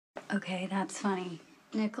Okay, that's funny.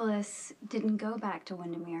 Nicholas didn't go back to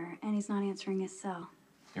Windermere, and he's not answering his cell.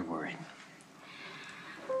 You're worried.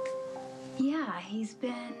 Yeah, he's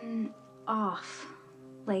been off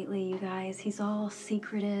lately, you guys. He's all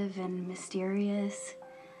secretive and mysterious.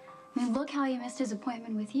 I mean, look how he missed his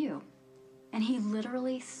appointment with you. And he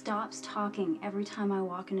literally stops talking every time I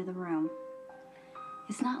walk into the room.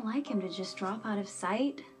 It's not like him to just drop out of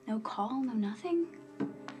sight. No call, no nothing.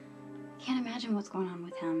 Can't imagine what's going on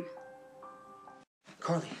with him.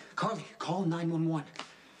 Carly, call 911.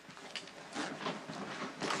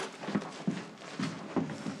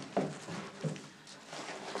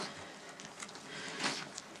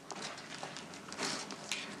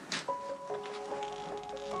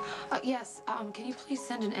 Yes, can you please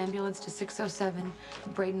send an ambulance to 607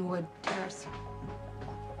 Bradenwood Terrace?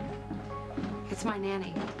 It's my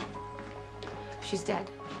nanny. She's dead.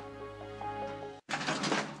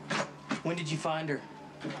 When did you find her?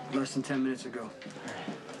 Less than 10 minutes ago.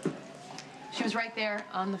 She was right there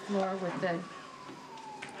on the floor with the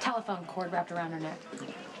telephone cord wrapped around her neck.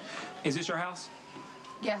 Is this your house?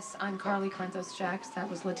 Yes, I'm Carly Corinthos Jacks. That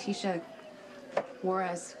was Leticia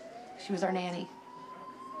Juarez. She was our nanny.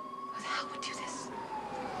 Who the hell would do this?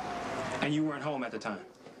 And you weren't home at the time?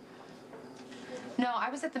 No,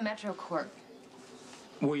 I was at the Metro Court.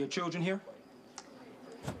 Were your children here?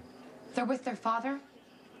 They're with their father.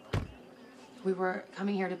 We were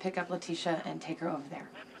coming here to pick up Leticia and take her over there.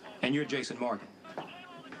 And you're Jason Morgan?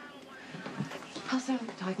 Also,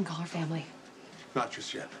 I can call her family. Not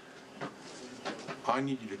just yet. I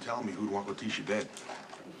need you to tell me who'd want Leticia dead.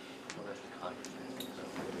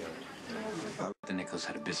 The Nicholas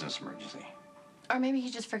had a business emergency. Or maybe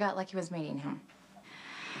he just forgot like he was meeting him.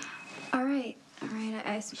 All right.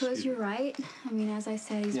 I suppose you're right. I mean, as I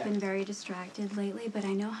said, he's been very distracted lately, but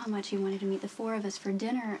I know how much he wanted to meet the four of us for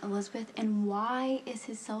dinner, Elizabeth. And why is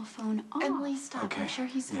his cell phone off? Emily, stop. Okay. I'm sure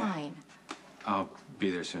he's fine. I'll be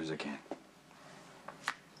there as soon as I can.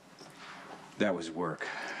 That was work.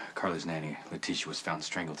 Carly's nanny, Leticia, was found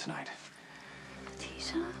strangled tonight.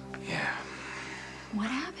 Leticia? Yeah. What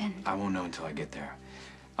happened? I won't know until I get there.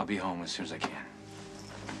 I'll be home as soon as I can.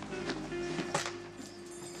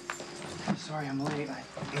 I'm sorry I'm late.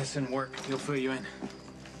 Listen, work. He'll fill you in.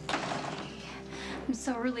 I'm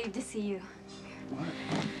so relieved to see you. What?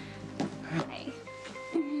 Hey.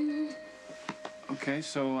 Okay,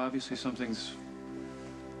 so obviously something's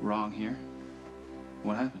wrong here.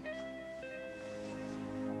 What happened?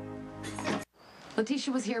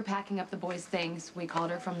 Leticia was here packing up the boys' things. We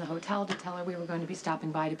called her from the hotel to tell her we were going to be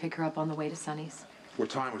stopping by to pick her up on the way to Sonny's. What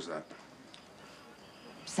time was that?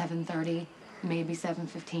 7:30, maybe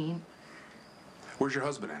 7:15. Where's your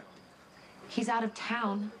husband at? He's out of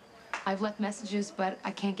town. I've left messages, but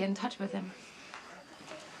I can't get in touch with him.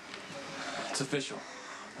 It's official.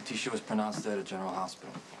 Leticia was pronounced dead at General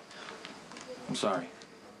Hospital. I'm sorry.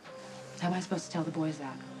 How am I supposed to tell the boys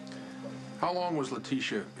that? How long was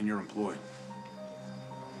Leticia in your employ?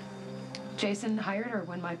 Jason hired her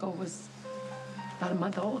when Michael was about a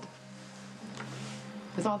month old.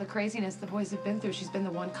 With all the craziness the boys have been through, she's been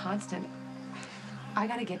the one constant. I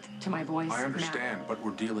gotta get to my boys. I understand, but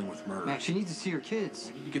we're dealing with murder. Matt, she needs to see her kids.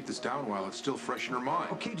 We need to get this down while it's still fresh in her mind.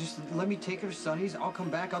 Okay, just let me take her to Sonny's. I'll come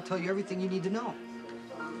back. I'll tell you everything you need to know.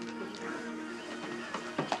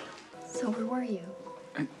 So where were you?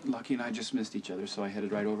 Lucky and I just missed each other, so I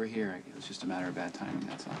headed right over here. It was just a matter of bad timing,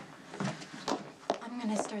 that's all. I'm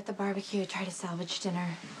gonna start the barbecue, try to salvage dinner.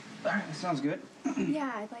 All right, that sounds good. Yeah,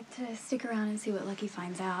 I'd like to stick around and see what Lucky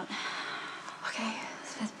finds out. Okay,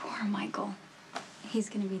 this poor Michael. He's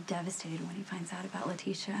gonna be devastated when he finds out about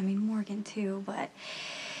Leticia. I mean, Morgan too, but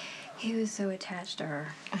he was so attached to her.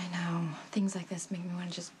 I know. Things like this make me want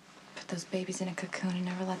to just put those babies in a cocoon and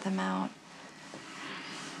never let them out.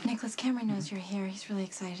 Nicholas, Cameron knows you're here. He's really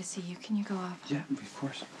excited to see you. Can you go up? Yeah, of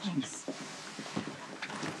course. Thanks.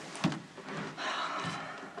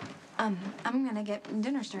 I'm gonna get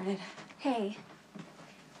dinner started. Hey,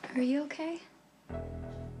 are you okay?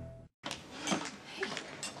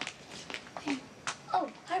 Hey. Oh,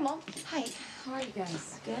 hi, Mom. Hi. How are you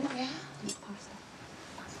guys? Good? Yeah.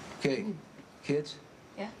 Okay, kids.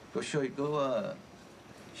 Yeah? Go show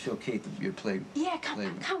Kate your play. Yeah, come.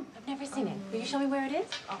 I've never seen it. Will you show me where it is?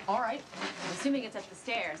 Oh, all right. I'm assuming it's up the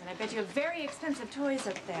stairs, and I bet you have very expensive toys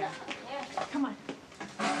up there. Yeah. Come on.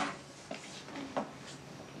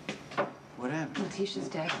 What happened? Leticia's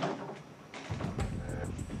dead.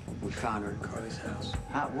 We found her at Carly's house.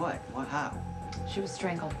 How? What? How? She was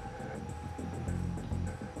strangled.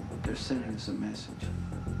 They're sending us a message.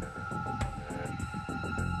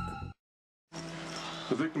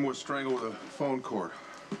 The victim was strangled with a phone cord.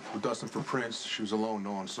 We're dusting for prints. She was alone.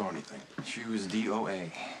 No one saw anything. She was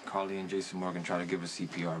DOA. Carly and Jason Morgan tried to give us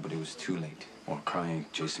CPR, but it was too late. Well, Carly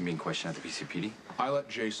and Jason being questioned at the PCPD? I let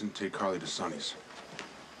Jason take Carly to Sonny's.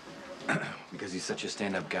 Because he's such a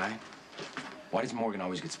stand-up guy? Why does Morgan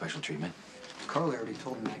always get special treatment? Carly already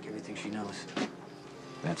told me everything she knows.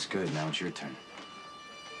 That's good. Now it's your turn.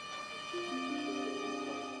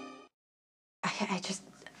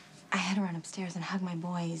 I had to run upstairs and hug my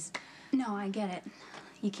boys. No, I get it.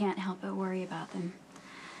 You can't help but worry about them.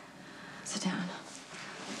 Sit down.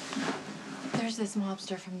 There's this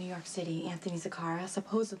mobster from New York City, Anthony Zaccara.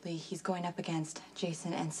 Supposedly, he's going up against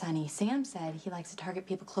Jason and Sonny. Sam said he likes to target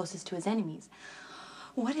people closest to his enemies.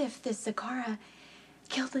 What if this Zaccara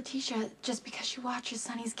killed Leticia just because she watches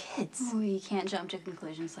Sonny's kids? Oh, you can't jump to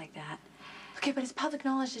conclusions like that. Okay, but it's public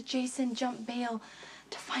knowledge that Jason jumped bail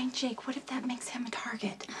to find Jake. What if that makes him a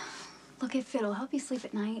target? Look, if it'll help you sleep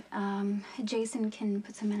at night, Jason can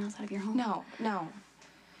put some men outside of your home. No.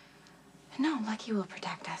 Lucky will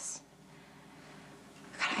protect us.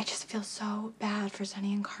 God, I just feel so bad for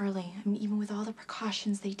Sonny and Carly. I mean, even with all the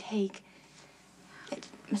precautions they take, it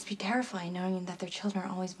must be terrifying knowing that their children are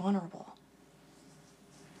always vulnerable.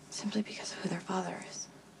 Simply because of who their father is.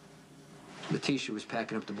 Leticia was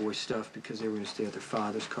packing up the boys' stuff because they were going to stay at their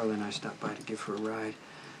father's. Carly and I stopped by to give her a ride.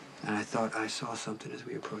 And I thought I saw something as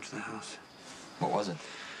we approached the house. What was it?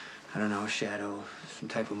 I don't know, a shadow, some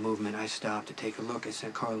type of movement. I stopped to take a look. I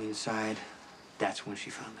sent Carly inside. That's when she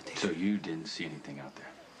found Leticia. So you didn't see anything out there?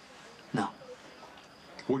 No.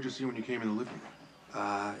 What'd you see when you came in the living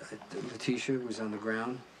room? Leticia was on the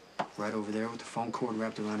ground, right over there with the phone cord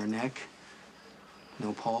wrapped around her neck.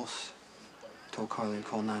 No pulse. Told Carly to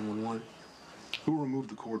call 911. Who removed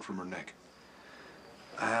the cord from her neck?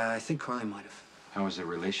 I think Carly might have. How was their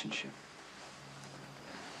relationship?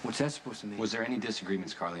 What's that supposed to mean? Was there any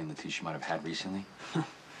disagreements Carly and Leticia might have had recently?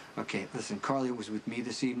 Okay, listen, Carly was with me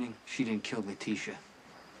this evening. She didn't kill Leticia.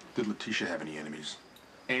 Did Leticia have any enemies?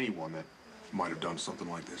 Anyone that might have done something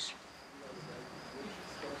like this?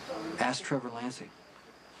 Ask Trevor Lansing.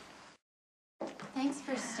 Thanks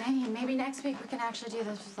for staying. Maybe next week we can actually do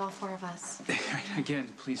this with all four of us. Again,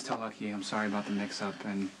 please tell Lucky I'm sorry about the mix-up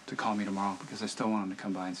and to call me tomorrow because I still want him to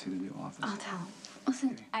come by and see the new office. I'll tell him.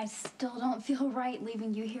 Listen, I still don't feel right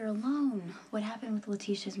leaving you here alone. What happened with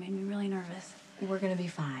Leticia's made me really nervous. We're gonna be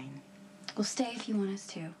fine. We'll stay if you want us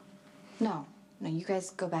to. No, you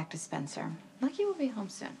guys go back to Spencer. Lucky will be home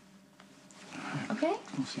soon. Okay?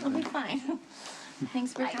 We'll see We'll be later. fine.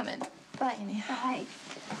 Thanks for coming. Bye. Bye.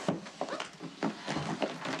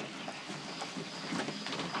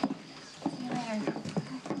 See you later.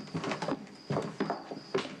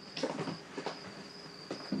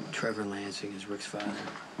 Trevor Lansing is Rick's father.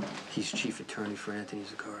 He's chief attorney for Anthony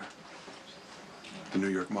Zaccara. The New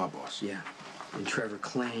York mob boss? Yeah. And Trevor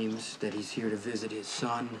claims that he's here to visit his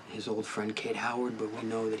son, his old friend Kate Howard, but we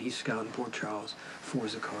know that he's scouting Port Charles for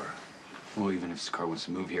Zaccara. Well, even if Zaccara wants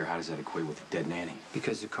to move here, how does that equate with a dead nanny?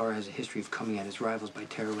 Because Zaccara has a history of coming at his rivals by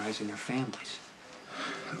terrorizing their families.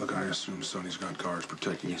 Look, I assume Sonny's got guards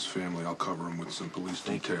protecting his family. I'll cover him with some police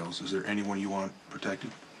details. Is there anyone you want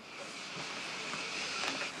protected?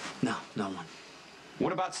 No, no one.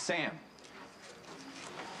 What about Sam?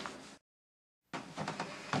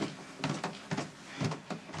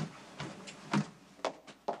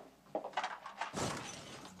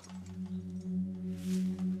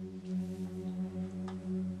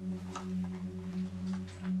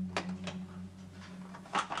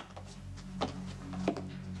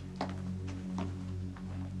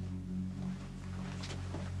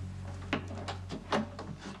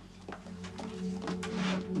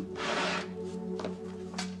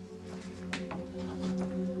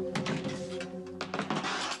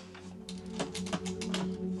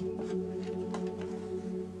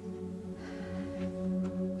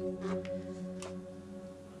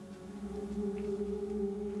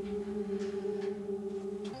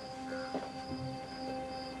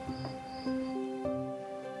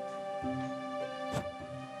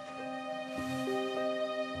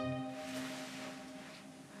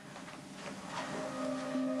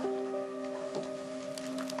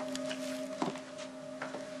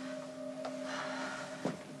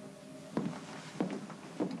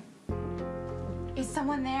 Is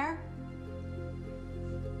someone there?